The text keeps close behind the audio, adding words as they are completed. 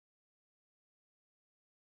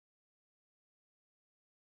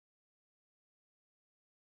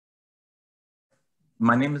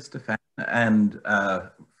my name is Stephan, and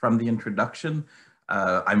from the introduction,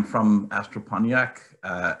 I'm from AstroPontiac,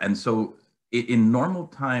 and so in normal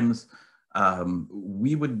times,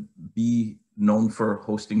 we would be known for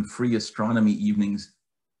hosting free astronomy evenings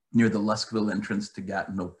near the Luskville entrance to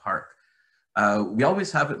Gatineau Park. We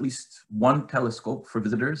always have at least one telescope for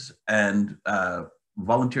visitors, and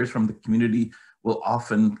volunteers from the community will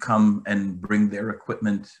often come and bring their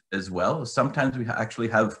equipment as well. Sometimes we actually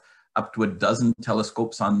have up to a dozen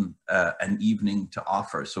telescopes on an evening to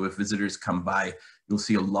offer. So if visitors come by, you'll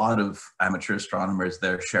see a lot of amateur astronomers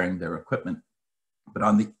there sharing their equipment. But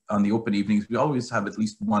on the open evenings, we always have at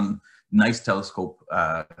least one nice telescope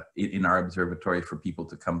in our observatory for people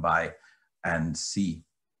to come by and see.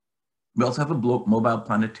 We also have a mobile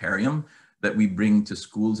planetarium that we bring to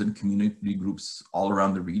schools and community groups all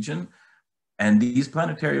around the region. And these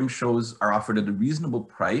planetarium shows are offered at a reasonable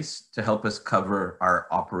price to help us cover our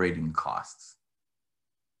operating costs.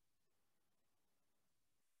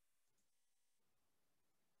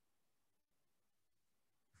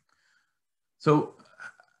 So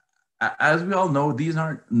as we all know, these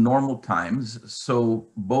aren't normal times. So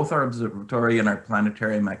both our observatory and our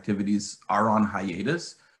planetarium activities are on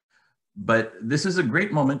hiatus. But this is a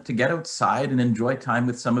great moment to get outside and enjoy time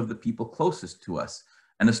with some of the people closest to us.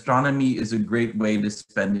 And astronomy is a great way to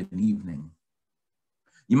spend an evening.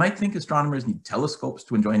 You might think astronomers need telescopes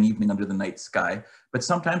to enjoy an evening under the night sky, but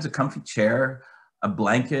sometimes a comfy chair, a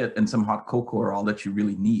blanket, and some hot cocoa are all that you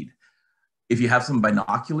really need. If you have some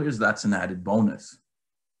binoculars, that's an added bonus.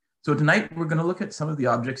 So tonight, we're going to look at some of the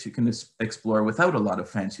objects you can explore without a lot of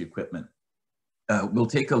fancy equipment. We'll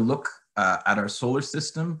take a look at our solar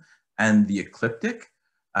system and the ecliptic.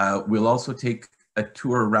 We'll also take a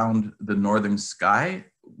tour around the northern sky.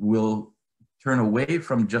 We'll turn away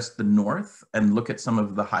from just the north and look at some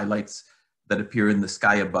of the highlights that appear in the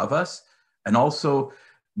sky above us. And also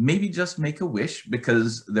maybe just make a wish,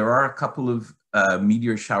 because there are a couple of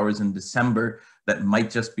meteor showers in December that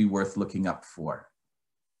might just be worth looking up for.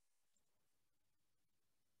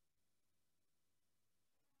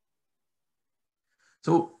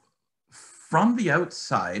 So from the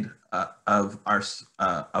outside of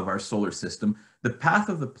our solar system, the path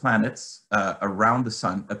of the planets around the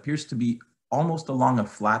sun appears to be almost along a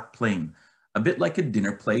flat plane, a bit like a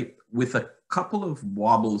dinner plate with a couple of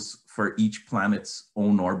wobbles for each planet's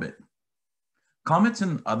own orbit. Comets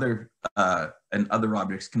and other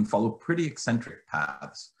objects can follow pretty eccentric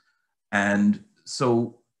paths. And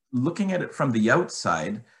so looking at it from the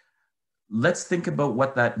outside, let's think about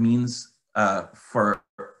what that means for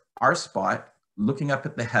our spot, looking up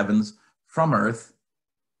at the heavens from Earth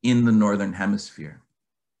in the northern hemisphere.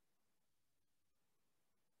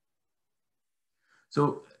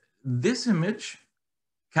 So this image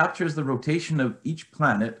captures the rotation of each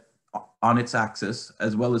planet on its axis,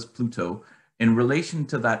 as well as Pluto, in relation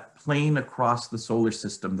to that plane across the solar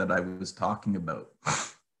system that I was talking about.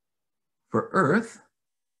 For Earth,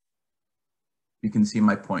 you can see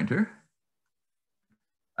my pointer.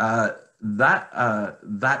 That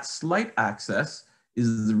slight axis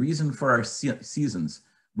is the reason for our seasons,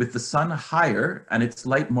 with the sun higher and its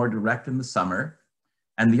light more direct in the summer,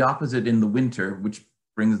 and the opposite in the winter, which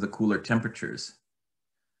brings the cooler temperatures.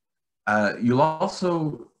 You'll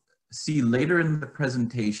also see later in the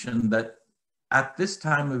presentation that at this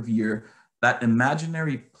time of year, that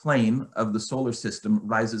imaginary plane of the solar system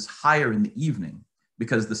rises higher in the evening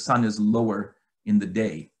because the sun is lower in the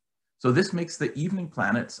day. So this makes the evening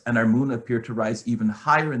planets and our moon appear to rise even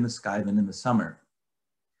higher in the sky than in the summer.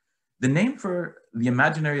 The name for the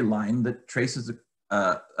imaginary line that traces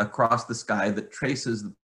across the sky, that traces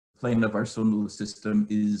the plane of our solar system,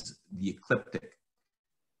 is the ecliptic.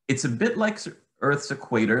 It's a bit like Earth's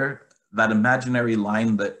equator, that imaginary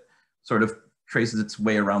line that sort of traces its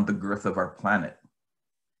way around the girth of our planet.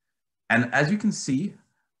 And as you can see,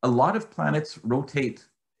 a lot of planets rotate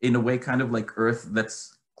in a way kind of like Earth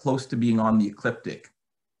that's close to being on the ecliptic.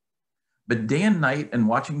 But day and night and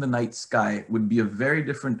watching the night sky would be a very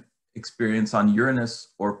different experience on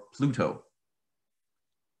Uranus or Pluto.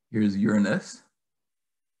 Here's Uranus.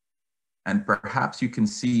 And perhaps you can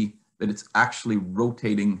see that it's actually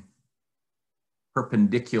rotating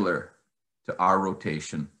perpendicular to our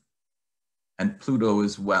rotation. And Pluto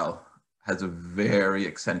as well has a very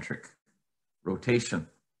eccentric rotation.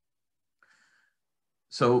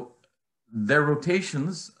 So their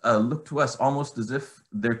rotations look to us almost as if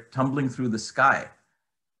they're tumbling through the sky.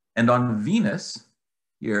 And on Venus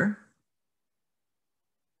here,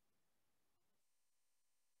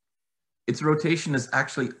 its rotation is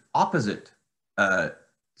actually opposite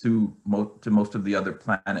to most of the other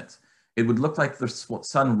planets. it would look like the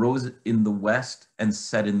sun rose in the west and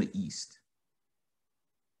set in the east.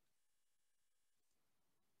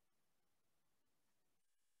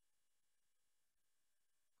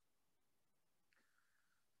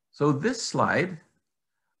 So this slide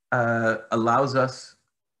allows us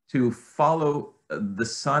to follow the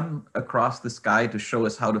sun across the sky to show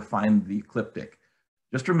us how to find the ecliptic.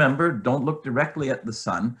 Just remember, don't look directly at the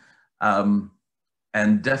sun,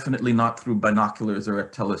 and definitely not through binoculars or a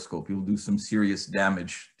telescope. You'll do some serious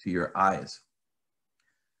damage to your eyes.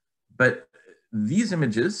 But these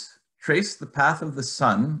images trace the path of the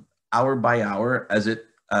sun hour by hour as it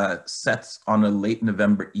sets on a late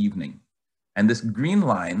November evening. And this green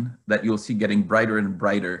line that you'll see getting brighter and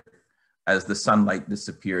brighter as the sunlight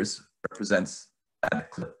disappears represents that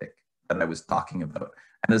ecliptic that I was talking about.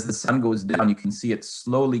 And as the sun goes down, you can see it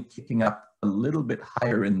slowly kicking up a little bit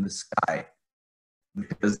higher in the sky,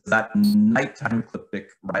 because that nighttime ecliptic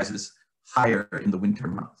rises higher in the winter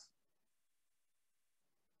months.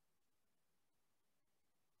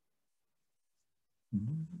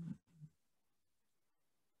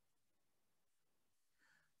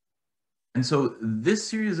 And so this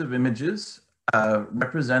series of images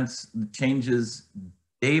represents the changes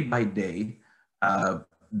day by day,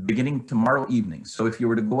 beginning tomorrow evening. So if you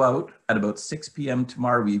were to go out at about 6 p.m.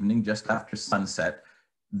 tomorrow evening, just after sunset,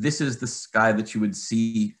 this is the sky that you would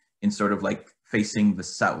see in sort of like facing the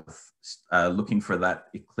south, looking for that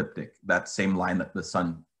ecliptic, that same line that the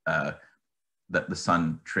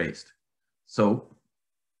sun traced. So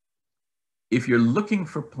if you're looking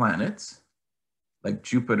for planets like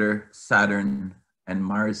Jupiter, Saturn, and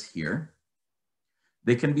Mars here,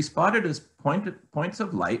 they can be spotted as points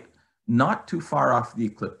of light, not too far off the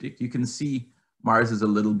ecliptic. You can see Mars is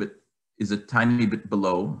a tiny bit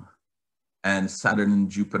below, and Saturn and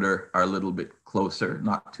Jupiter are a little bit closer,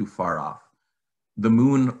 not too far off. The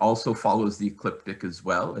moon also follows the ecliptic as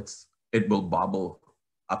well. It will bobble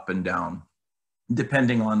up and down,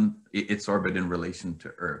 depending on its orbit in relation to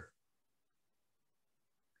Earth.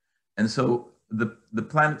 And so the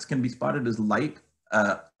planets can be spotted as light,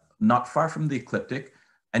 not far from the ecliptic,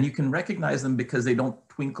 and you can recognize them because they don't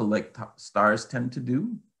twinkle like stars tend to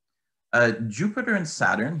do. Jupiter and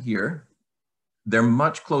Saturn here, they're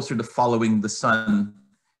much closer to following the sun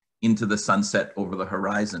into the sunset over the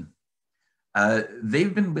horizon.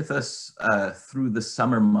 They've been with us through the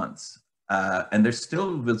summer months, and they're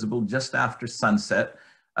still visible just after sunset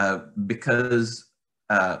because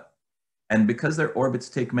their orbits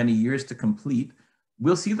take many years to complete.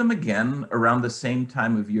 We'll see them again around the same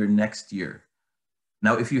time of year next year.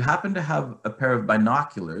 Now, if you happen to have a pair of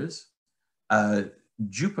binoculars,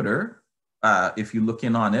 Jupiter, if you look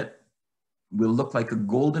in on it, will look like a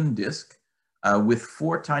golden disk with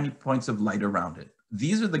 4 tiny points of light around it.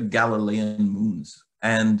 These are the Galilean moons.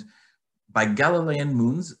 And by Galilean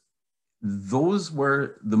moons, those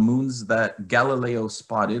were the moons that Galileo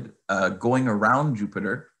spotted going around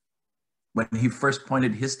Jupiter when he first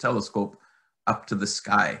pointed his telescope up to the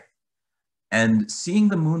sky. And seeing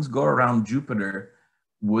the moons go around Jupiter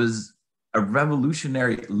was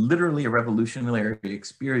literally a revolutionary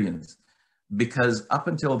experience, because up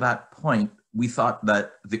until that point, we thought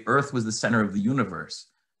that the Earth was the center of the universe.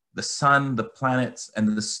 The sun, the planets,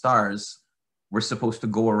 and the stars were supposed to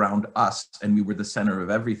go around us, and we were the center of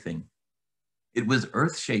everything. It was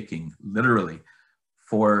earth-shaking, literally,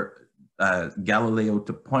 for Galileo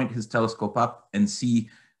to point his telescope up and see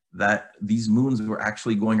that these moons were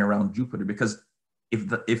actually going around Jupiter. Because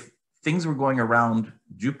if things were going around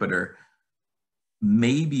Jupiter,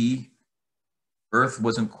 maybe Earth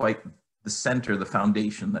wasn't quite the center, the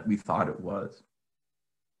foundation that we thought it was.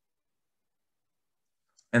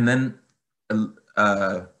 And then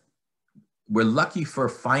we're lucky for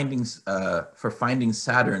finding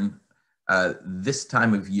Saturn this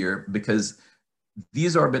time of year, because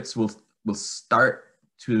these orbits will start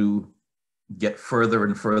to get further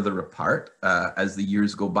and further apart as the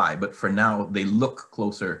years go by. But for now, they look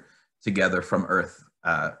closer together from Earth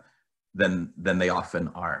than they often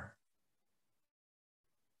are.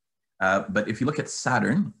 But if you look at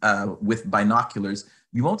Saturn with binoculars,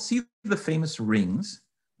 you won't see the famous rings,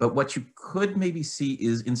 but what you could maybe see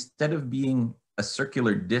is, instead of being a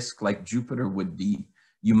circular disk like Jupiter would be,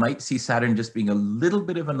 you might see Saturn just being a little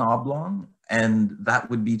bit of an oblong, and that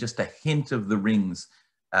would be just a hint of the rings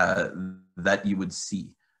that you would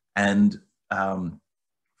see. And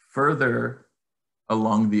further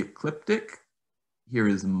along the ecliptic, here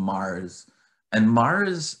is Mars. And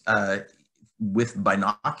Mars, with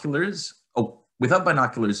binoculars, without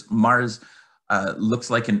binoculars, Mars looks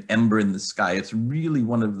like an ember in the sky. It's really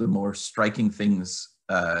one of the more striking things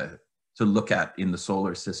to look at in the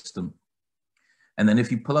solar system. And then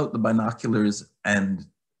if you pull out the binoculars and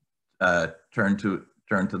turn to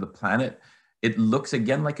the planet, it looks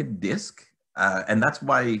again like a disk. And that's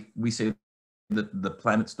why we say that the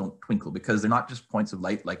planets don't twinkle, because they're not just points of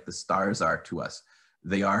light like the stars are to us.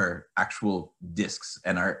 They are actual disks,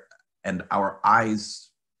 and our eyes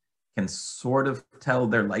can sort of tell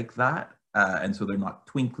they're like that. And so they're not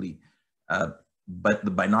twinkly. But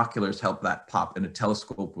the binoculars help that pop, and a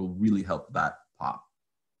telescope will really help that pop.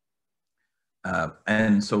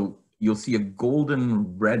 And so you'll see a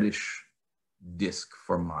golden reddish disk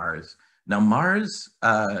for Mars. Now, Mars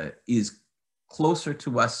is closer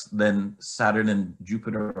to us than Saturn and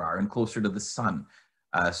Jupiter are, and closer to the sun.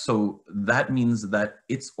 So that means that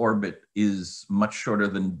its orbit is much shorter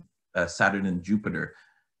than Saturn and Jupiter.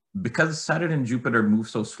 Because Saturn and Jupiter move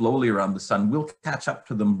so slowly around the sun, we'll catch up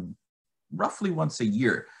to them roughly once a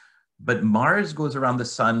year. But Mars goes around the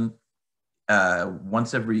sun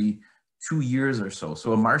once every 2 years or so.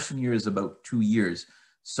 So a Martian year is about 2 years.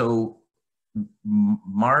 So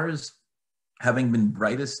Mars, having been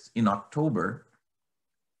brightest in October,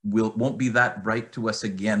 won't be that bright to us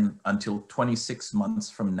again until 26 months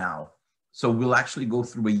from now. So we'll actually go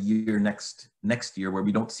through a year next year where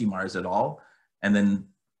we don't see Mars at all. And then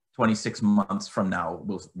 26 months from now,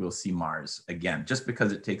 we'll see Mars again, just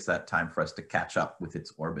because it takes that time for us to catch up with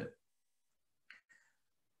its orbit.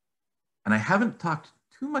 And I haven't talked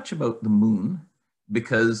too much about the moon,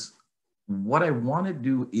 because what I want to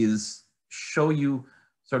do is show you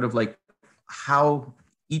sort of like how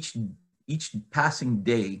each passing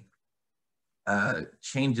day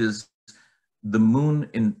changes the moon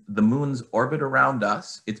in the moon's orbit around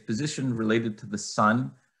us, its position related to the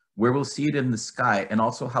sun, where we'll see it in the sky, and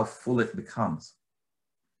also how full it becomes.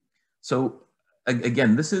 So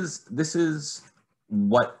again, this is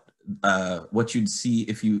what you'd see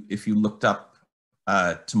if you looked up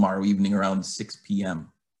tomorrow evening around 6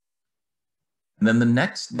 p.m. And then the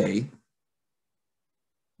next day,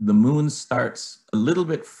 the moon starts a little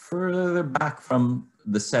bit further back from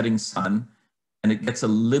the setting sun, and it gets a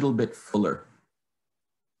little bit fuller.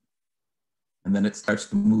 And then it starts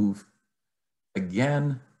to move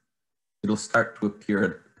again. It'll start to appear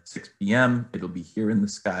at 6 p.m. It'll be here in the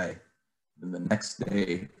sky. And the next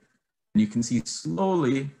day, and you can see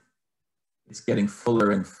slowly it's getting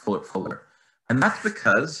fuller and fuller. And that's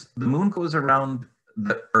because the moon goes around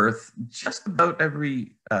the Earth just about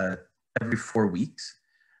every 4 weeks.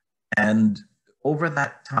 And over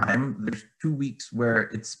that time, there's 2 weeks where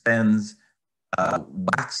it spends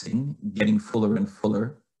waxing, getting fuller and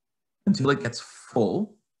fuller until it gets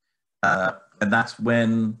full. And that's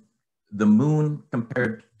when the moon,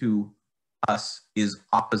 compared to us, is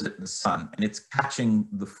opposite the sun, and it's catching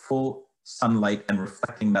the full sunlight and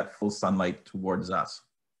reflecting that full sunlight towards us.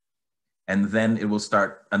 And then it will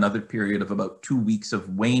start another period of about 2 weeks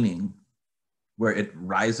of waning, where it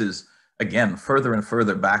rises again further and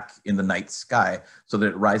further back in the night sky, so that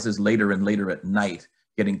it rises later and later at night,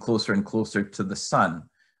 getting closer and closer to the sun.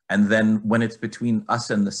 And then when it's between us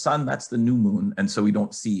and the sun, that's the new moon, and so we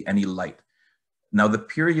don't see any light. Now, the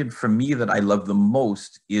period for me that I love the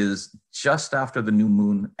most is just after the new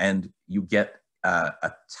moon, and you get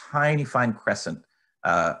a tiny fine crescent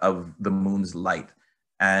of the moon's light.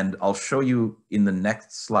 And I'll show you in the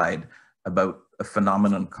next slide about a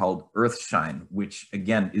phenomenon called earthshine, which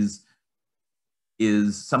again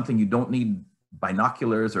is something you don't need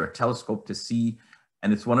binoculars or a telescope to see.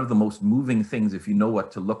 And it's one of the most moving things if you know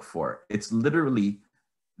what to look for. It's literally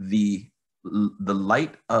the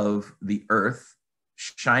light of the Earth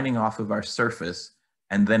shining off of our surface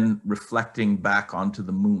and then reflecting back onto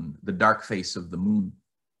the moon, the dark face of the moon.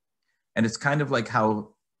 And it's kind of like how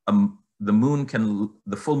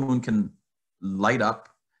the full moon can light up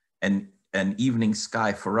an evening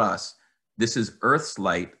sky for us. This is Earth's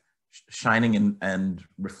light shining and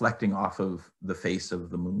reflecting off of the face of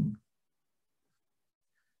the moon.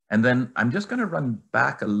 And then I'm just going to run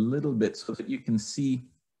back a little bit so that you can see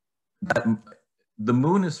that the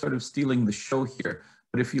moon is sort of stealing the show here.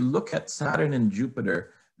 But if you look at Saturn and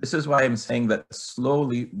Jupiter, this is why I'm saying that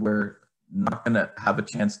slowly we're not going to have a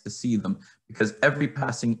chance to see them, because every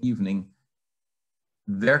passing evening,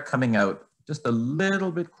 they're coming out just a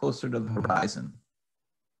little bit closer to the horizon.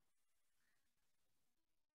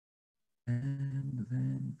 And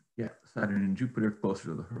then, yeah, Saturn and Jupiter closer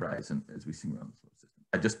to the horizon as we see around the solar system.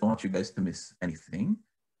 I just don't want you guys to miss anything.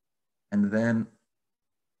 And then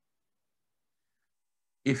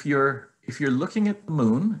if you're looking at the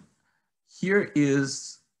moon, here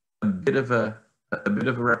is a bit of a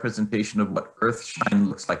representation of what earthshine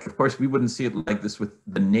looks like. Of course, we wouldn't see it like this with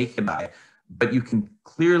the naked eye, but you can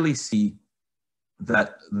clearly see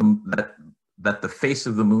that that the face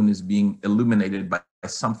of the moon is being illuminated by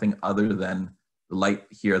something other than the light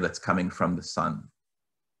here that's coming from the sun.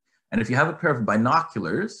 And if you have a pair of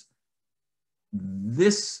binoculars,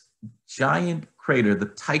 this giant crater, the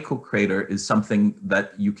Tycho crater, is something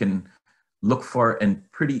that you can look for and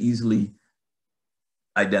pretty easily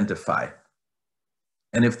identify.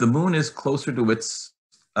 And if the moon is closer to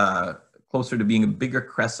closer to being a bigger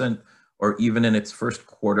crescent, or even in its first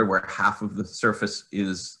quarter where half of the surface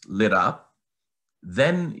is lit up,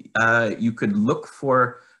 then you could look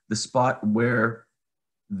for the spot where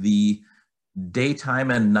the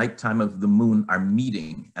daytime and nighttime of the moon are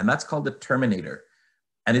meeting, and that's called the terminator.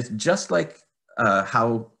 And it's just like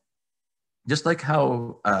how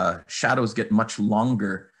shadows get much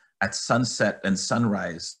longer at sunset and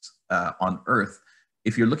sunrise on Earth.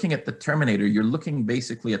 If you're looking at the terminator, you're looking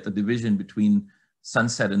basically at the division between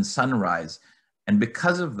sunset and sunrise. And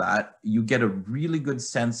because of that, you get a really good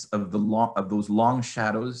sense of those long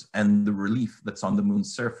shadows and the relief that's on the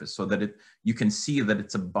moon's surface, so that you can see that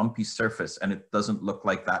it's a bumpy surface and it doesn't look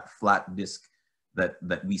like that flat disk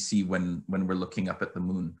that we see when we're looking up at the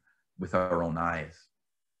moon with our own eyes.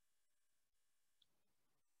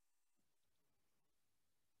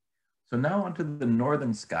 So now onto the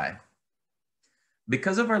northern sky.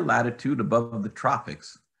 Because of our latitude above the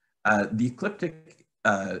tropics, the ecliptic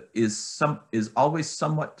is always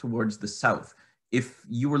somewhat towards the south. If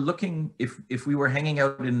you were looking, if we were hanging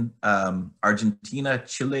out in Argentina,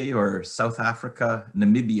 Chile, or South Africa,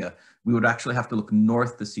 Namibia, we would actually have to look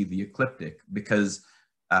north to see the ecliptic, because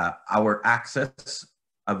our axis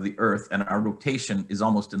of the Earth and our rotation is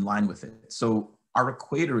almost in line with it. So our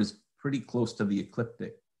equator is pretty close to the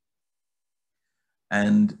ecliptic.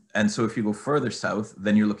 And so if you go further south,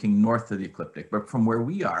 then you're looking north to the ecliptic. But from where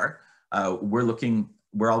we are,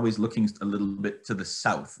 we're always looking a little bit to the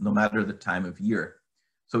south, no matter the time of year.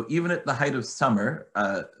 So even at the height of summer,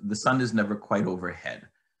 the sun is never quite overhead.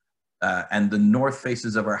 And the north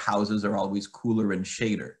faces of our houses are always cooler and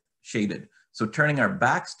shaded. So turning our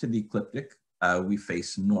backs to the ecliptic, we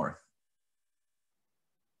face north.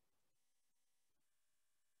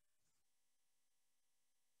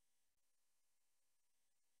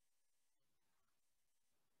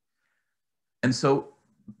 And so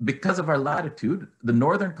because of our latitude, the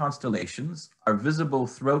northern constellations are visible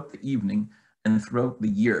throughout the evening and throughout the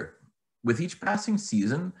year. With each passing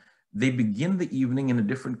season, they begin the evening in a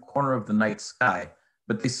different corner of the night sky,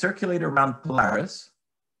 but they circulate around Polaris,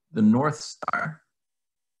 the North Star.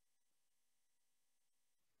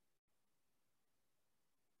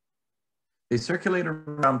 They circulate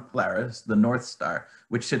around Polaris, the North Star,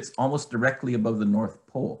 which sits almost directly above the North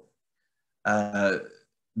Pole.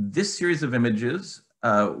 This series of images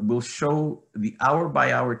will show the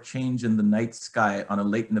hour-by-hour change in the night sky on a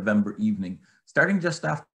late November evening, starting just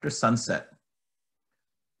after sunset.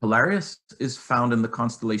 Polaris is found in the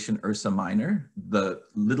constellation Ursa Minor, the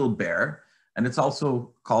Little Bear, and it's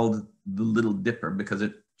also called the Little Dipper because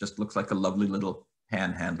it just looks like a lovely little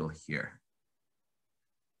panhandle here.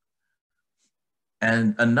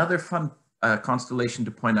 And another fun constellation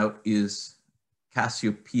to point out is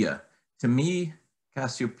Cassiopeia. To me,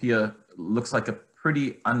 Cassiopeia looks like a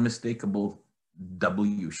pretty unmistakable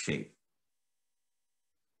W shape.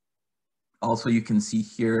 Also, you can see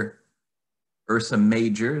here Ursa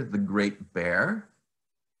Major, the Great Bear.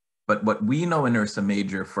 But what we know in Ursa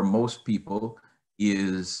Major for most people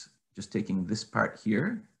is, just taking this part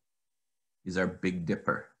here, is our Big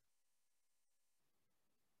Dipper.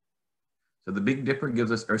 So the Big Dipper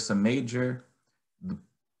gives us Ursa Major.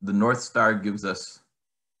 The North Star gives us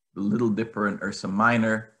the Little Dipper and Ursa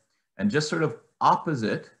Minor. And just sort of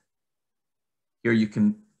opposite, here you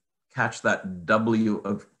can catch that W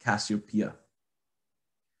of Cassiopeia.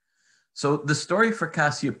 So the story for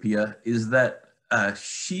Cassiopeia is that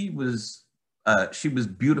she was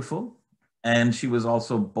beautiful, and she was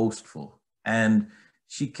also boastful. And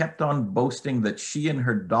she kept on boasting that she and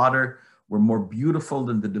her daughter were more beautiful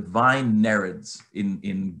than the divine Nereids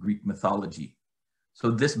in Greek mythology. So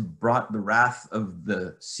this brought the wrath of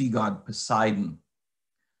the sea god Poseidon,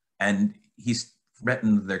 and he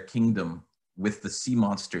threatened their kingdom with the sea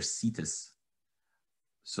monster Cetus.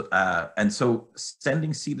 So, so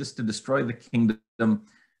sending Cetus to destroy the kingdom,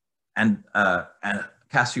 and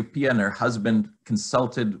Cassiopeia and her husband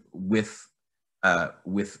consulted with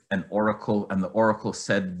an oracle, and the oracle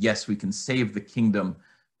said, yes, we can save the kingdom,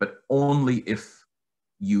 but only if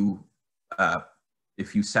you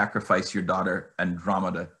sacrifice your daughter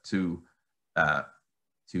Andromeda to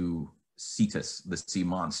Cetus, the sea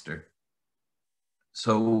monster.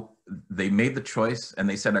 So they made the choice, and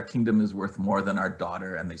they said, our kingdom is worth more than our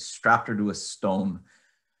daughter, and they strapped her to a stone.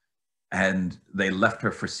 and they left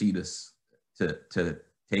her for Cetus to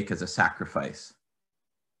take as a sacrifice.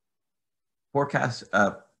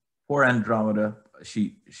 Poor Andromeda,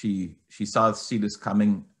 she saw Cetus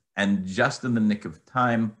coming, and just in the nick of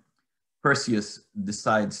time, Perseus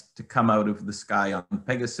decides to come out of the sky on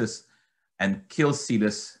Pegasus and kills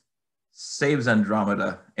Cetus, saves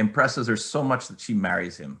Andromeda, impresses her so much that she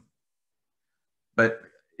marries him. But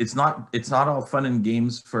it's not all fun and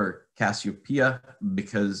games for Cassiopeia,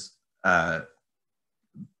 because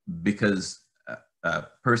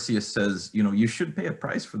Perseus says, you know, you should pay a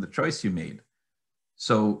price for the choice you made.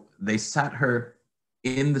 So they sat her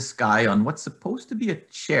in the sky on what's supposed to be a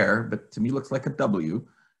chair, but to me looks like a W,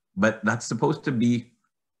 but that's supposed to be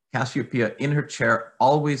Cassiopeia in her chair,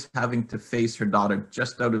 always having to face her daughter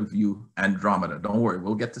just out of view, Andromeda. Don't worry,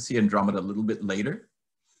 we'll get to see Andromeda a little bit later,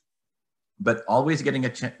 but always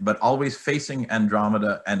always facing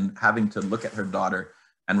Andromeda and having to look at her daughter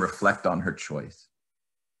and reflect on her choice.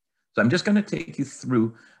 So I'm just going to take you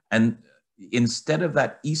through, and instead of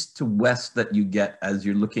that east to west that you get as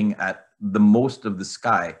you're looking at the most of the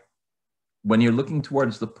sky, when you're looking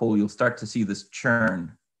towards the pole, you'll start to see this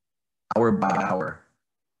churn hour by hour.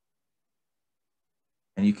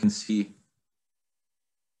 And you can see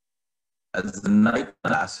as the night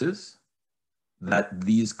passes that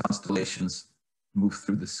these constellations move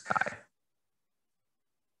through the sky.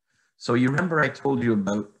 So you remember I told you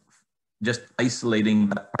about just isolating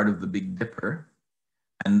that part of the Big Dipper,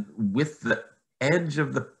 and with the edge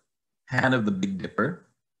of the pan of the Big Dipper,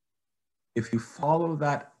 if you follow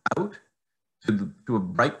that out to a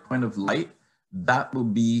bright point of light, that will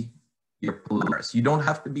be your Polaris. You don't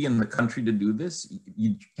have to be in the country to do this.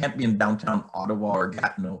 You can't be in downtown Ottawa or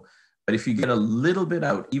Gatineau, but if you get a little bit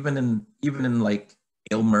out, even in like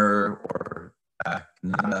Aylmer or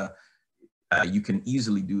Canada, you can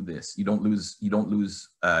easily do this. You don't lose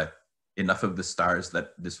enough of the stars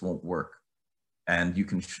that this won't work. And you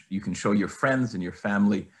can show your friends and your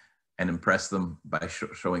family and impress them by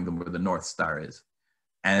showing them where the North Star is.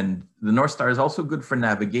 And the North Star is also good for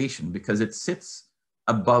navigation because it sits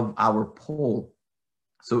above our pole.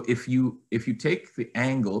 So if you take the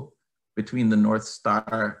angle between the North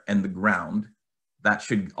Star and the ground, that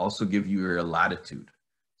should also give you your latitude.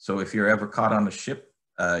 So if you're ever caught on a ship,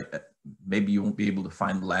 maybe you won't be able to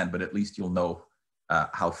find land, but at least you'll know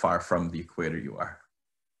how far from the equator you are.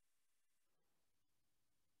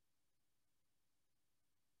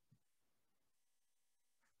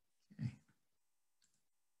 Okay.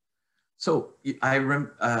 So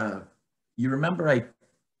you remember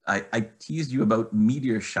I teased you about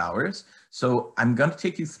meteor showers. So I'm going to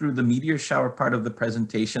take you through the meteor shower part of the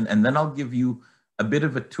presentation, and then I'll give you a bit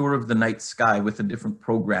of a tour of the night sky with a different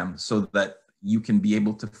program so that you can be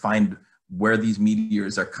able to find where these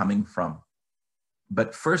meteors are coming from.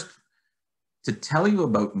 But first, to tell you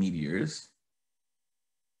about meteors,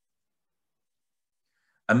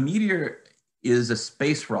 a meteor is a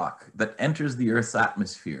space rock that enters the Earth's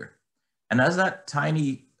atmosphere. And as that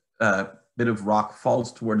tiny bit of rock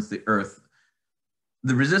falls towards the Earth,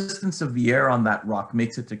 the resistance of the air on that rock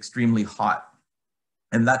makes it extremely hot.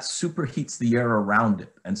 And that superheats the air around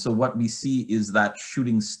it. And so what we see is that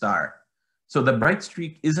shooting star. So the bright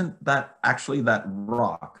streak isn't that actually that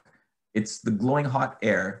rock. It's the glowing hot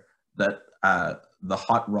air that the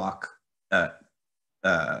hot rock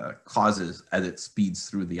causes as it speeds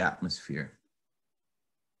through the atmosphere.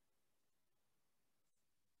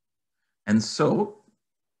 And so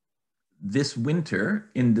this winter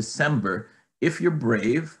in December, if you're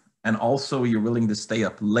brave and also you're willing to stay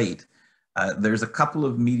up late, there's a couple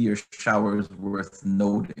of meteor showers worth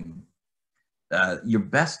noting. Your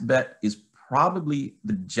best bet is probably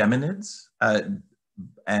the Geminids,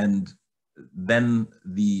 and then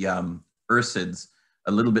the Ursids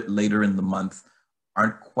a little bit later in the month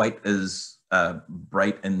aren't quite as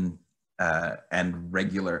bright and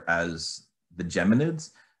regular as the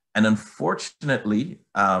Geminids. And unfortunately,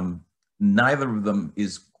 neither of them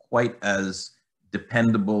is quite as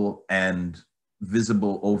dependable and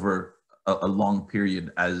visible over a long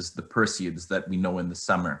period as the Perseids that we know in the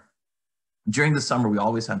summer. During the summer, we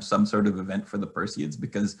always have some sort of event for the Perseids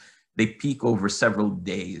because they peak over several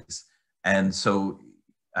days. And so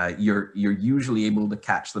you're usually able to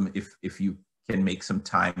catch them if you can make some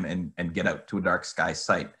time and get out to a dark sky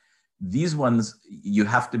site. These ones, you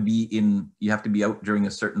have to be out during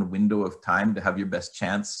a certain window of time to have your best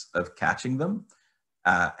chance of catching them.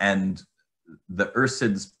 And the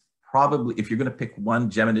Ursids probably, if you're going to pick one,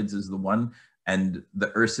 Geminids is the one, and the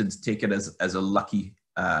Ursids take it as a lucky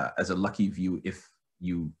view if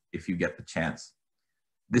you get the chance.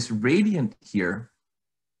 This radiant here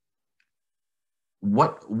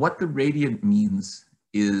what the radiant means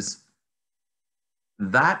is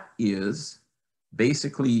that is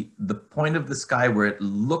basically the point of the sky where it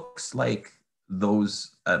looks like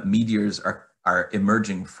those meteors are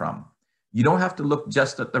emerging from. You don't have to look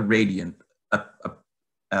just at the radiant.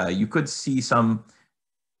 You could see some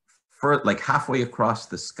like halfway across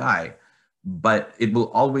the sky, but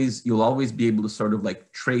you'll always be able to sort of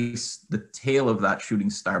like trace the tail of that shooting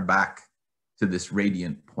star back to this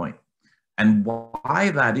radiant point. And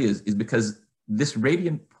why that is because this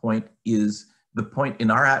radiant point is the point in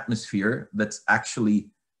our atmosphere that's actually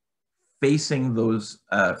facing those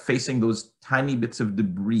tiny bits of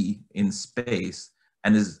debris in space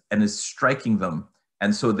and is striking them,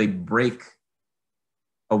 and so they break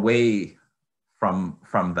away from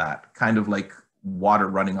that, kind of like water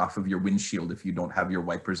running off of your windshield if you don't have your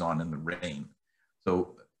wipers on in the rain.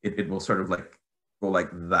 So it will sort of like go like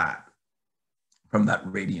that from that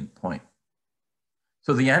radiant point.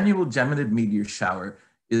 So the annual Geminid meteor shower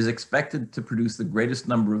is expected to produce the greatest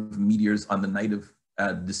number of meteors on the night of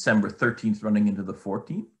December 13th running into the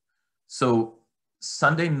 14th. So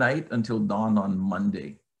Sunday night until dawn on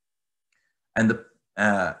Monday. And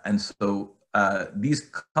so these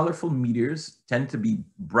colorful meteors tend to be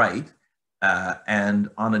bright, and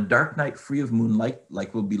on a dark night free of moonlight,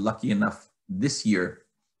 like we'll be lucky enough this year,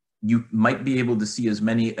 you might be able to see as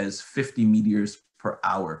many as 50 meteors per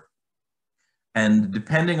hour. And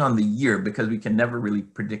depending on the year, because we can never really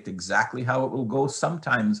predict exactly how it will go,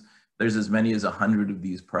 sometimes there's as many as 100 of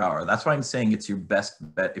these per hour. That's why I'm saying it's your best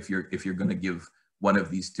bet if you're going to give one of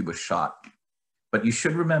these to a shot. But you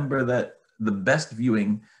should remember that the best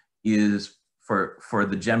viewing is for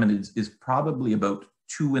the Geminids is probably about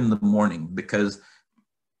 2 in the morning, because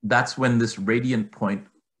that's when this radiant point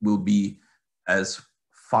will be as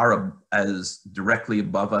far as directly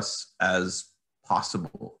above us as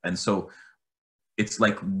possible. And so it's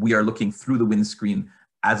like we are looking through the windscreen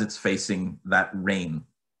as it's facing that rain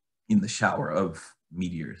in the shower of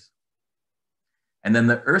meteors. And then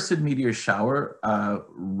the Ursid meteor shower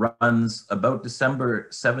runs about December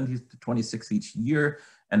 17th to 26th each year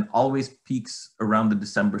and always peaks around the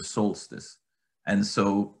December solstice. And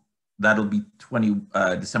so that'll be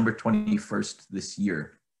December 21st this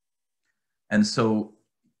year. And so,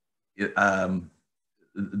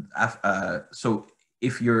 so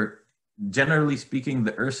if you're, generally speaking,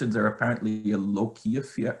 the Ursids are apparently a low-key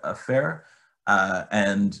affair.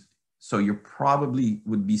 And so you probably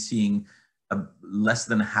would be seeing less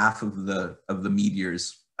than half of the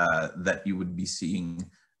meteors that you would be seeing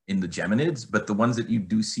in the Geminids, but the ones that you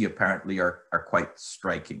do see apparently are quite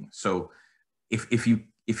striking. So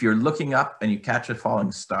if you're looking up and you catch a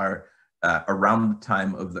falling star around the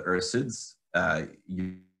time of the Ursids,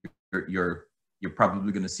 you're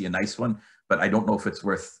probably going to see a nice one, but I don't know if it's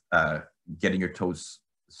worth getting your toes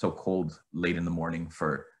so cold late in the morning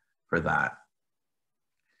for that.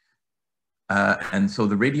 And so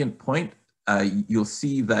the radiant point, you'll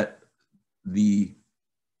see that the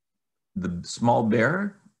small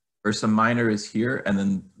bear, Ursa Minor, is here, and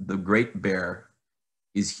then the great bear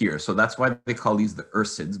is here. So that's why they call these the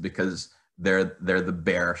Ursids, because they're the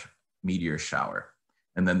bear meteor shower.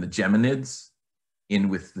 And then the Geminids in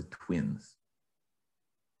with the twins.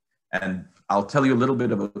 And I'll tell you a little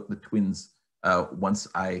bit about the twins once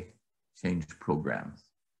I change programs.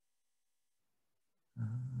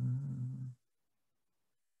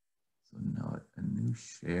 So now a new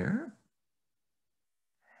share.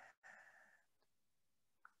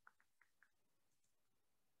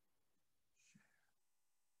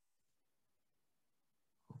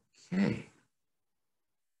 Okay.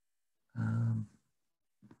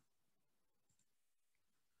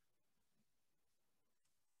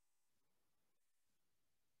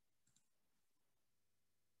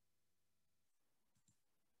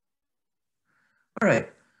 All right.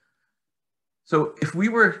 So if we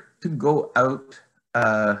were to go out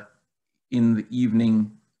in the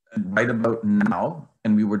evening right about now,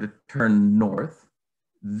 and we were to turn north,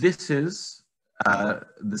 this is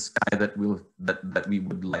the sky that we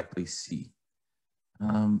would likely see.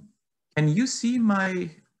 Can you see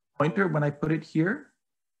my pointer when I put it here?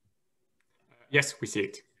 Yes, we see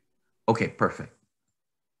it. Okay, perfect.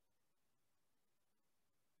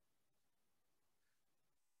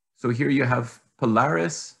 So here you have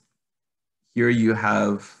Polaris. Here you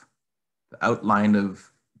have the outline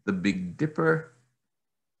of the Big Dipper.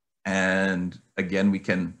 And again, we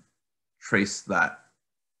can trace that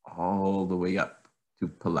all the way up to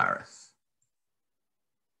Polaris.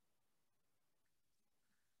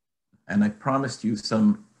 And I promised you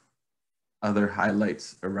some other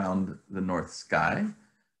highlights around the north sky.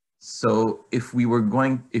 So if you were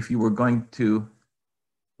going to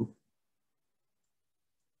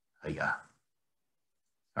Yeah.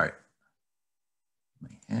 All right. My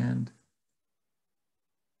hand.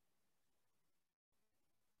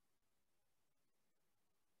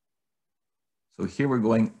 So here we're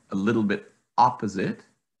going a little bit opposite.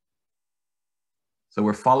 So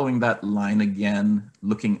we're following that line again,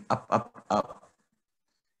 looking up, up, up,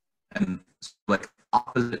 and like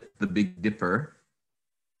opposite the Big Dipper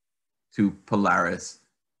to Polaris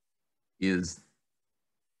is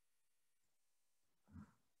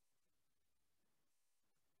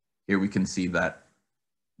here we can see that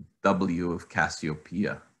W of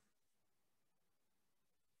Cassiopeia.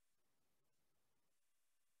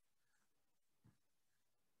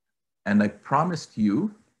 And I promised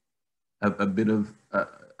you a bit of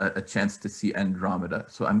a chance to see Andromeda.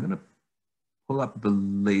 So I'm going to pull up the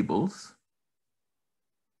labels.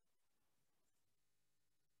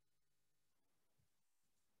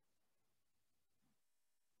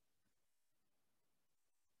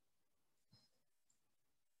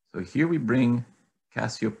 So here we bring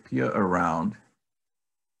Cassiopeia around.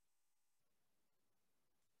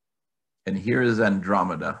 And here is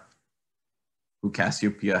Andromeda, who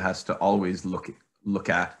Cassiopeia has to always look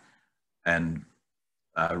at and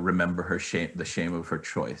remember her shame, the shame of her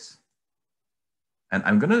choice. And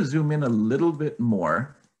I'm going to zoom in a little bit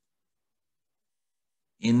more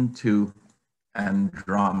into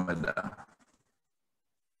Andromeda.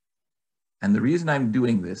 And the reason I'm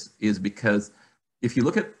doing this is because if you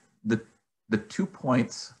look at the 2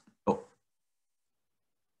 points,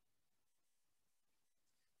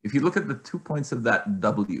 if you look at the 2 points of that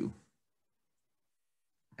W,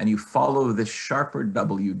 and you follow this sharper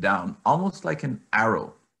W down, almost like an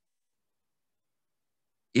arrow.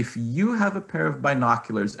 If you have a pair of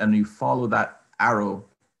binoculars and you follow that arrow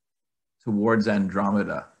towards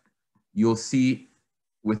Andromeda, you'll see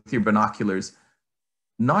with your binoculars,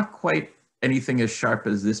 not quite anything as sharp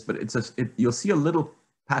as this, but you'll see a little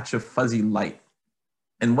patch of fuzzy light.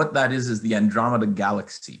 And what that is the Andromeda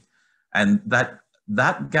galaxy. And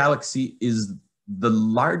that galaxy is the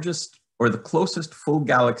largest or the closest full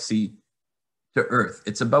galaxy to Earth.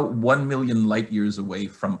 It's about 1 million light years away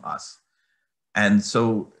from us. And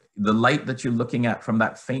so the light that you're looking at from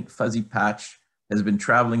that faint fuzzy patch has been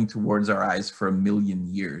traveling towards our eyes for 1 million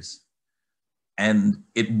years. And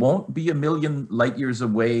it won't be 1 million light years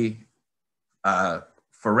away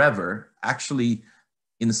forever. Actually,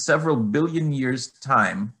 in several billion years'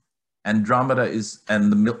 time, Andromeda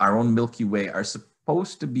and our own Milky Way are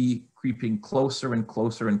supposed to be creeping closer and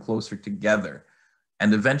closer and closer together.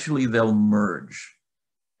 And eventually they'll merge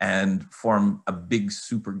and form a big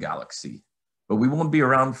super galaxy. But we won't be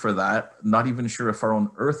around for that. Not even sure if our own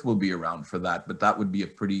Earth will be around for that, but that would be a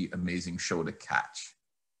pretty amazing show to catch.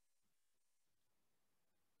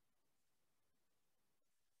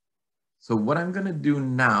 So what I'm going to do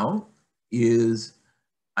now is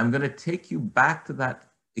I'm going to take you back to that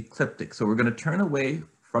ecliptic. So we're going to turn away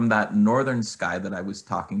from that northern sky that I was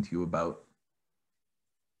talking to you about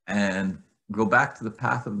and go back to the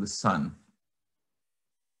path of the sun.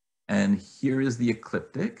 And here is the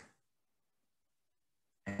ecliptic.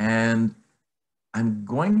 And I'm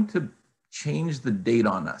going to change the date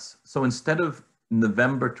on us. So instead of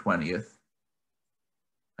November 20th,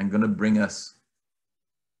 I'm going to bring us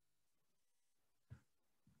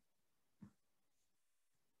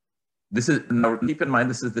now keep in mind,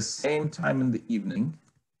 this is the same time in the evening,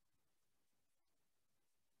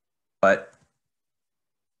 but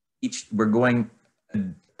we're going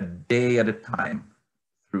a day at a time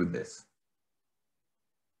through this.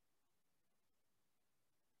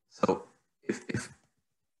 So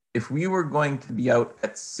if we were going to be out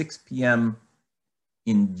at 6 p.m.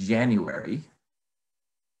 in January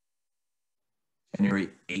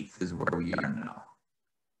 8th is where we are now.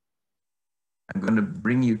 I'm going to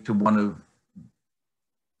bring you to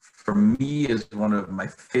for me, is one of my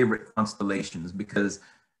favorite constellations, because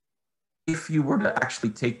if you were to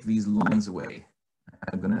actually take these lines away,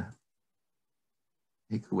 I'm going to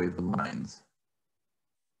take away the lines.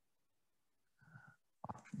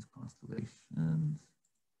 Options, constellations,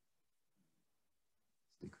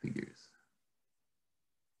 stick figures.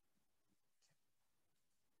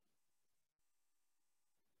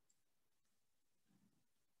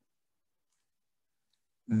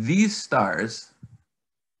 These stars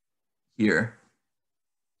here,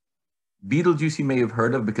 Betelgeuse you may have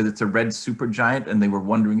heard of because it's a red supergiant and they were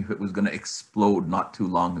wondering if it was going to explode not too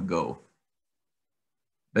long ago.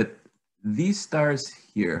 But these stars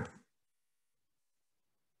here,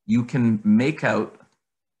 you can make out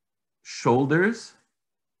shoulders,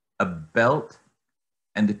 a belt,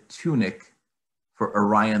 and a tunic for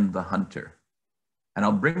Orion the Hunter. And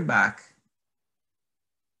I'll bring back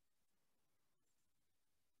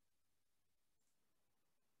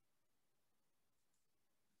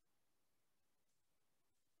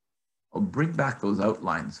I'll bring back those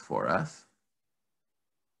outlines for us.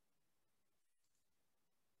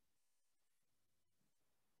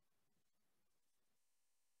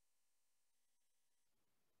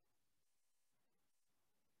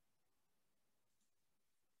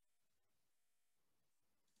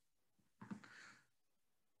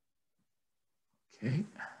 Okay.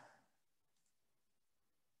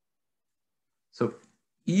 So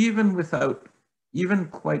even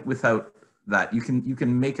quite without that, you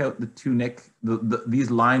can make out the tunic.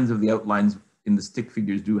 These lines of the outlines in the stick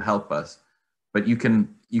figures do help us, but you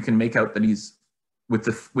can make out that he's with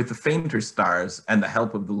the fainter stars and the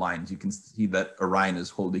help of the lines. You can see that Orion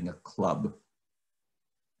is holding a club.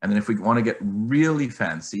 And then if we want to get really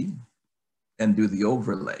fancy and do the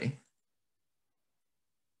overlay,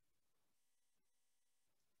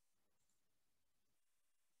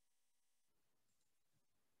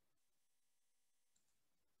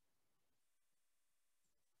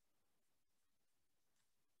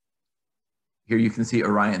 here you can see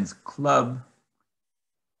Orion's club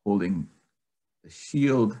holding the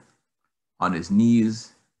shield on his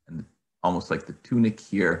knees, and almost like the tunic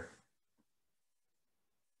here.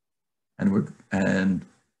 And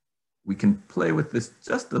we can play with this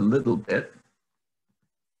just a little bit.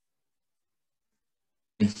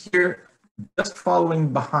 And here, just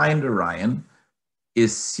following behind Orion,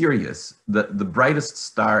 is Sirius, the brightest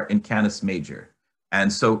star in Canis Major. And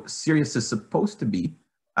so Sirius is supposed to be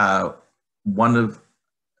one of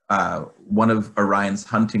Orion's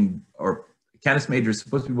hunting, or Canis Major is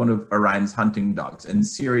supposed to be one of Orion's hunting dogs. And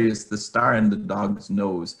Sirius, the star in the dog's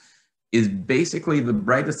nose, is basically the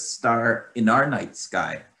brightest star in our night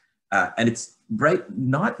sky. And it's bright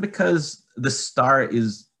not because the star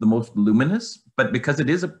is the most luminous, but because it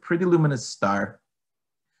is a pretty luminous star,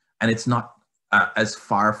 and it's not as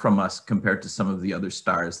far from us compared to some of the other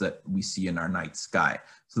stars that we see in our night sky.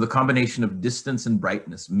 So the combination of distance and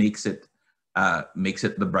brightness makes it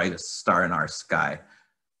the brightest star in our sky.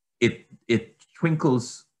 It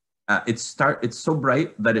twinkles. It's so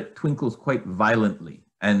bright that it twinkles quite violently,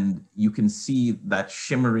 and you can see that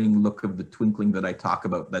shimmering look of the twinkling that I talk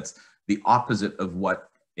about. That's the opposite of what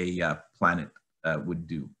a planet would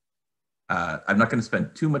do. I'm not going to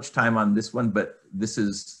spend too much time on this one, but this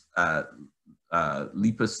is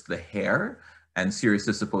Lepus the hare, and Sirius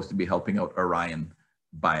is supposed to be helping out Orion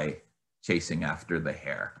by chasing after the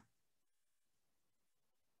hare.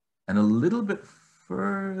 And a little bit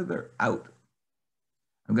further out,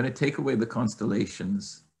 I'm going to take away the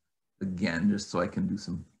constellations again, just so I can do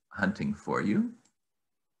some hunting for you.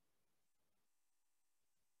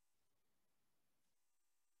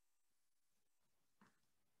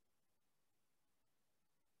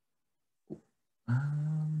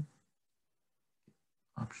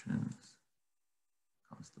 Options,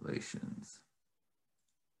 constellations,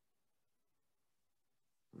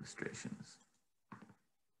 illustrations.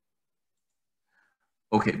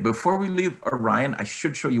 Okay, before we leave Orion, I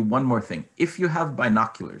should show you one more thing. If you have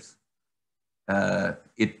binoculars,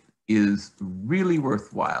 it is really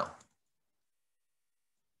worthwhile.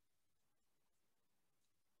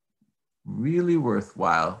 Really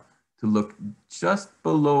worthwhile to look just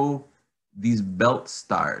below these belt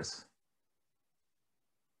stars.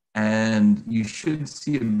 And you should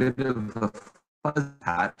see a bit of a fuzz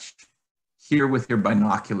patch here with your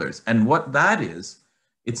binoculars. And what that is,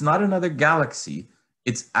 it's not another galaxy.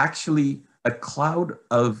 It's actually a cloud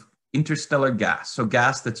of interstellar gas. So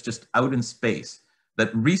gas that's just out in space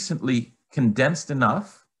that recently condensed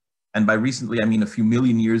enough, and by recently I mean a few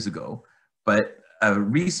million years ago, but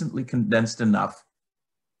recently condensed enough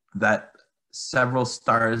that several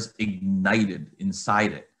stars ignited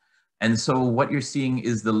inside it. And so what you're seeing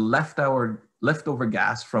is the leftover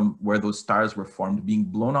gas from where those stars were formed being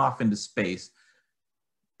blown off into space,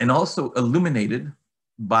 and also illuminated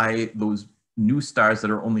by those new stars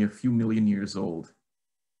that are only a few million years old.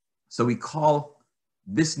 So we call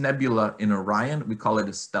this nebula in Orion, we call it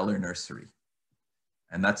a stellar nursery.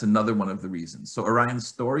 And that's another one of the reasons. So Orion's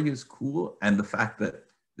story is cool, and the fact that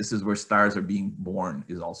this is where stars are being born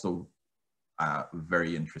is also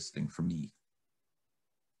very interesting for me.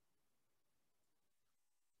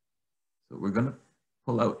 So we're going to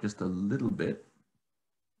pull out just a little bit.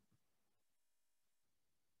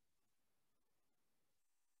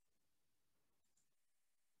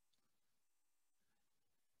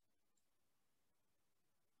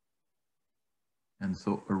 And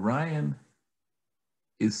so Orion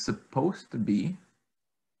is supposed to be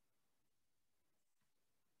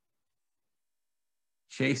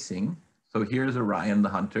chasing. So here's Orion, the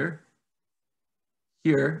hunter.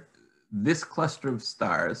 Here, this cluster of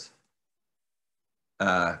stars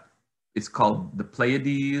It's called the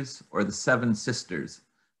Pleiades or the Seven Sisters.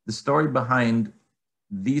 The story behind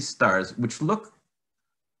these stars, which look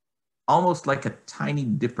almost like a tiny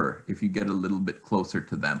dipper if you get a little bit closer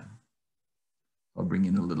to them. I'll bring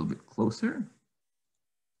in a little bit closer.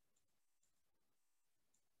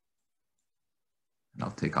 And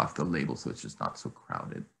I'll take off the label so it's just not so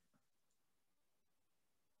crowded.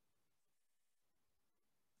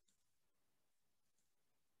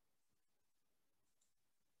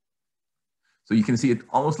 So you can see it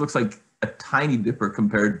almost looks like a tiny dipper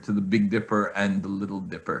compared to the Big Dipper and the Little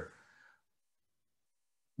Dipper.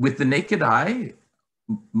 With the naked eye,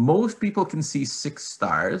 most people can see 6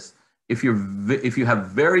 stars. If you have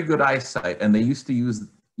very good eyesight, and they used to use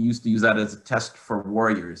that as a test for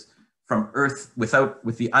warriors, from Earth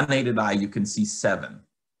with the unaided eye, you can see 7.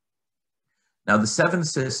 Now the 7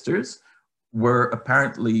 sisters were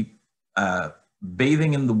apparently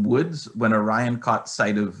bathing in the woods when Orion caught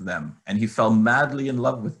sight of them, and he fell madly in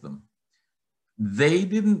love with them. They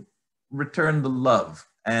didn't return the love,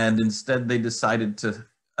 and instead they decided to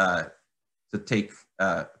take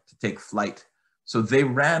flight. So they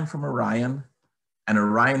ran from Orion, and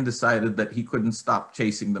Orion decided that he couldn't stop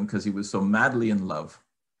chasing them because he was so madly in love.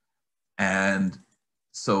 And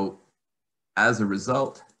so as a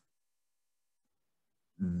result,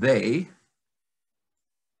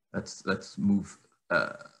 let's move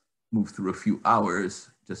through a few hours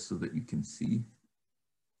just so that you can see.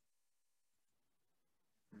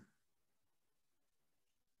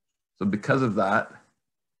 So because of that,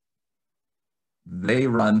 they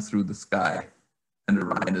run through the sky, and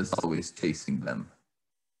Orion is always chasing them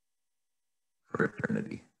for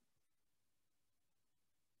eternity.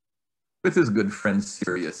 With his good friend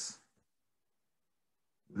Sirius.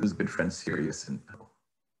 With his good friend Sirius in tow.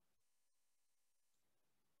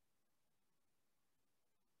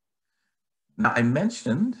 Now, I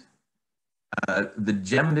mentioned the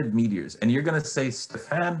Geminid meteors, and you're going to say,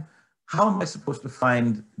 Stephan, how am I supposed to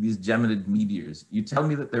find these Geminid meteors? You tell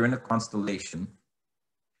me that they're in a constellation,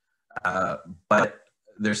 but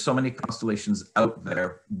there's so many constellations out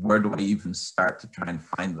there. Where do I even start to try and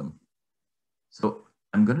find them? So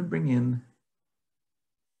I'm going to bring in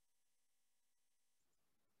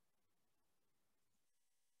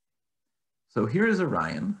so here is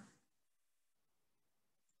Orion.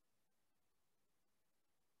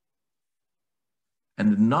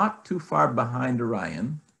 And not too far behind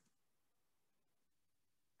Orion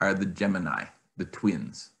are the Gemini, the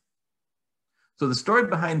twins. So the story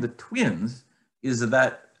behind the twins is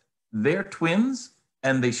that they're twins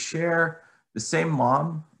and they share the same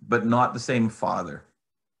mom, but not the same father.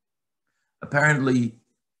 Apparently,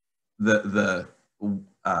 I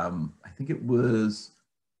think it was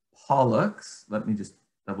Pollux. Let me just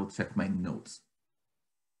double check my notes.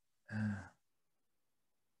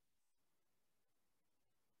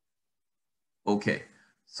 Okay,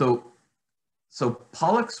 so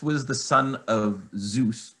Pollux was the son of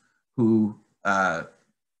Zeus, who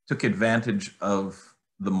took advantage of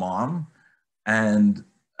the mom, and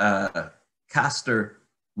Castor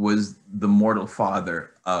was the mortal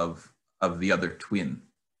father of the other twin.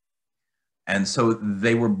 And so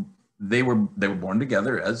they were born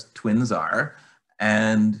together, as twins are,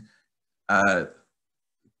 and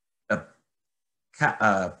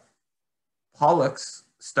Pollux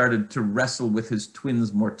started to wrestle with his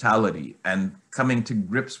twin's mortality, and coming to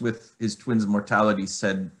grips with his twin's mortality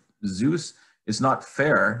said, Zeus, it's not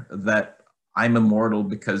fair that I'm immortal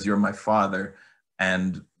because you're my father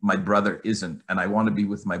and my brother isn't, and I want to be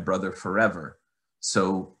with my brother forever.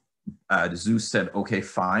 So Zeus said, okay,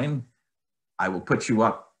 fine, I will put you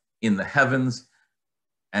up in the heavens.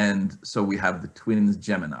 And so we have the twins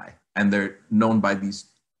Gemini, and they're known by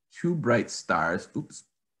these 2 bright stars. Oops.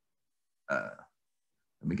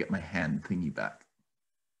 Let me get my hand thingy back.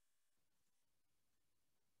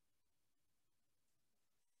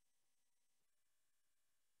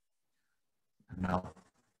 Now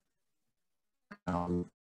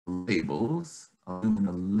labels, I'll zoom in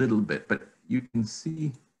a little bit, but you can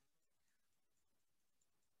see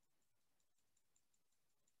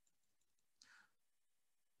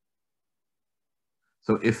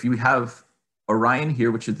so if you have Orion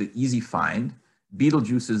here, which is the easy find,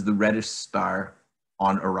 Betelgeuse is the reddish star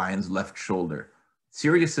on Orion's left shoulder.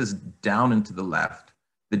 Sirius is down and to the left.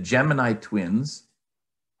 The Gemini twins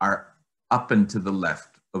are up and to the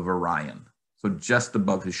left of Orion, so just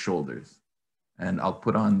above his shoulders. And I'll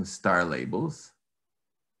put on the star labels.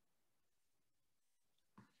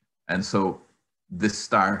 And so this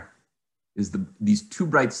star is these 2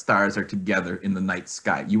 bright stars are together in the night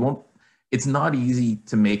sky. It's not easy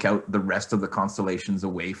to make out the rest of the constellations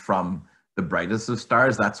away from the brightest of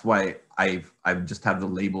stars. That's why I've just have the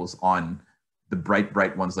labels on the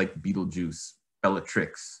bright ones like Betelgeuse,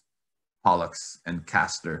 Bellatrix, Pollux, and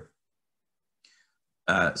Castor.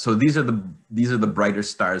 So these are the brighter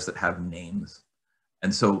stars that have names.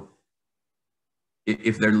 And so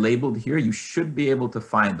if they're labeled here, you should be able to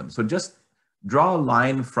find them. So just draw a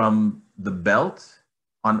line from the belt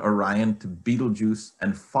on Orion to Betelgeuse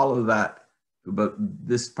and follow that to about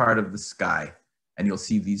this part of the sky, and you'll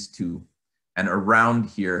see these two. And around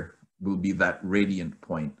here will be that radiant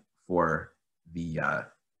point for the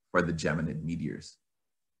Geminid meteors.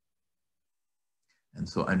 And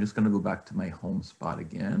so I'm just going to go back to my home spot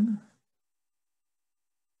again.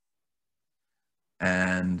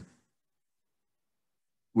 And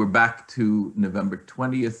we're back to November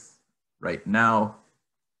 20th right now.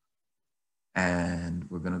 And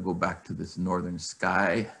we're going to go back to this northern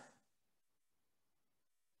sky.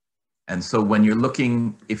 And so when you're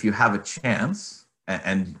looking, if you have a chance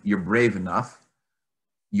and you're brave enough,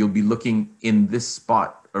 you'll be looking in this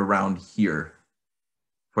spot around here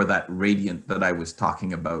for that radiant that I was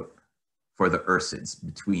talking about for the Ursids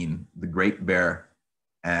between the Great Bear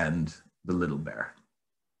and the Little Bear.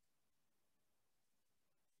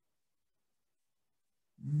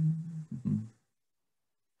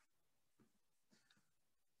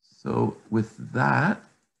 So with that,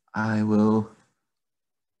 I will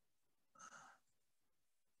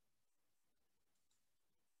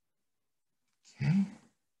okay.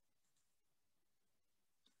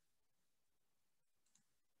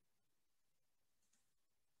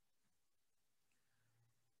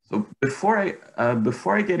 So before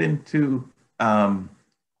I get into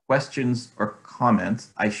questions or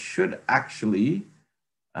comments, I should actually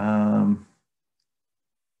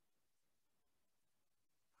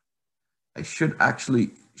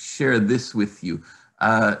share this with you.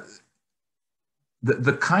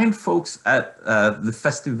 The kind folks at the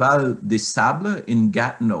Festival des Sables in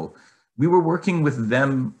Gatineau, we were working with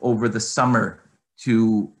them over the summer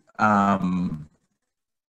to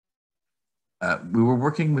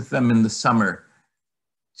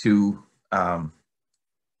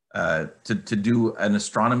to do an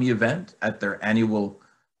astronomy event at their annual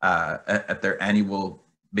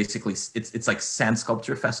basically it's like sand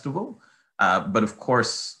sculpture festival, but of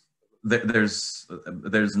course there's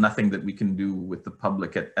nothing that we can do with the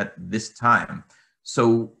public at this time.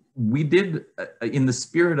 So we did, in the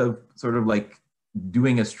spirit of sort of like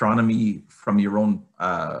doing astronomy from your own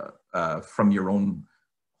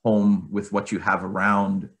home with what you have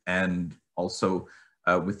around, and also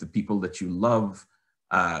with the people that you love.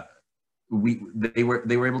 They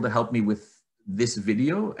were able to help me with this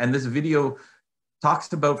video, and this video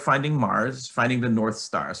talks about finding Mars, finding the North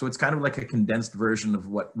Star. So it's kind of like a condensed version of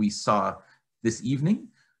what we saw this evening,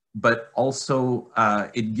 but also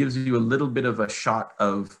it gives you a little bit of a shot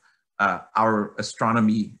of our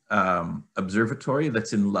astronomy observatory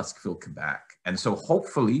that's in Luskville, Quebec. And so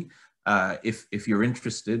hopefully, if you're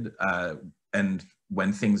interested, and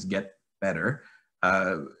when things get better,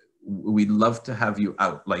 we'd love to have you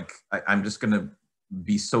out. Like, I'm just gonna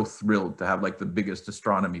be so thrilled to have like the biggest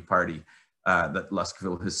astronomy party that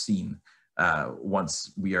Luskville has seen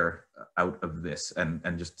once we are out of this,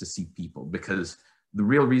 and just to see people. Because the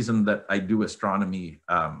real reason that I do astronomy,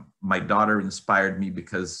 my daughter inspired me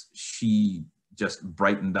because she just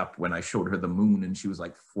brightened up when I showed her the moon, and she was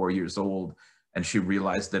like 4 years old, and she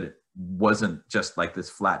realized that it wasn't just like this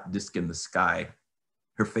flat disk in the sky.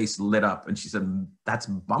 Her face lit up and she said, "That's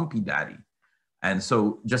bumpy, Daddy." And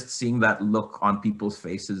so just seeing that look on people's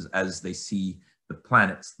faces as they see the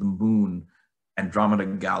planets, the moon, Andromeda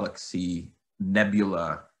Galaxy,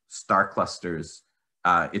 nebula, star clusters,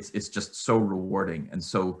 it's just so rewarding. And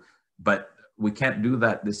so, but we can't do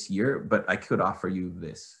that this year, but I could offer you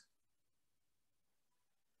this.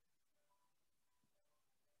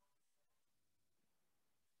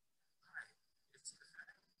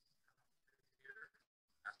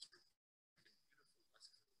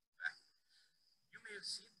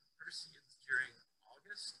 Seen the Perseans during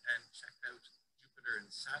August and checked out Jupiter and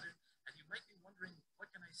Saturn, and you might be wondering, what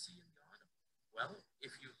can I see in the autumn? Well,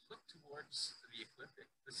 if you look towards the ecliptic,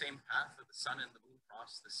 the same path that the sun and the moon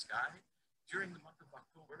cross the sky, during the month of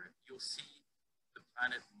October, you'll see the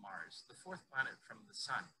planet Mars, the fourth planet from the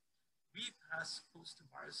sun. We pass close to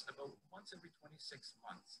Mars about once every 26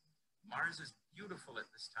 months. Mars is beautiful at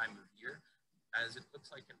this time of year, as it looks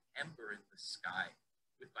like an ember in the sky.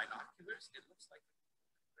 With binoculars, it looks like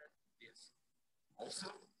this. Also,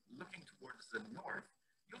 looking towards the north,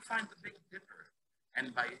 you'll find the Big Dipper.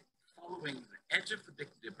 And by following the edge of the Big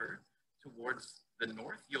Dipper towards the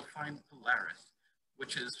north, you'll find Polaris,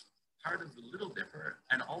 which is part of the Little Dipper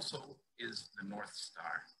and also is the North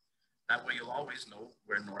Star. That way you'll always know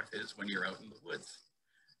where north is when you're out in the woods.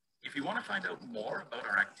 If you want to find out more about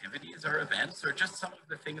our activities, our events, or just some of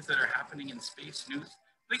the things that are happening in space news,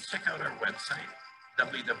 please check out our website,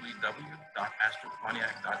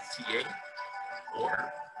 www.astropontiac.ca,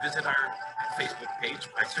 or visit our Facebook page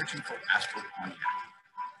by searching for AstroPontiac.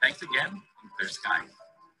 Thanks again, and clear skies.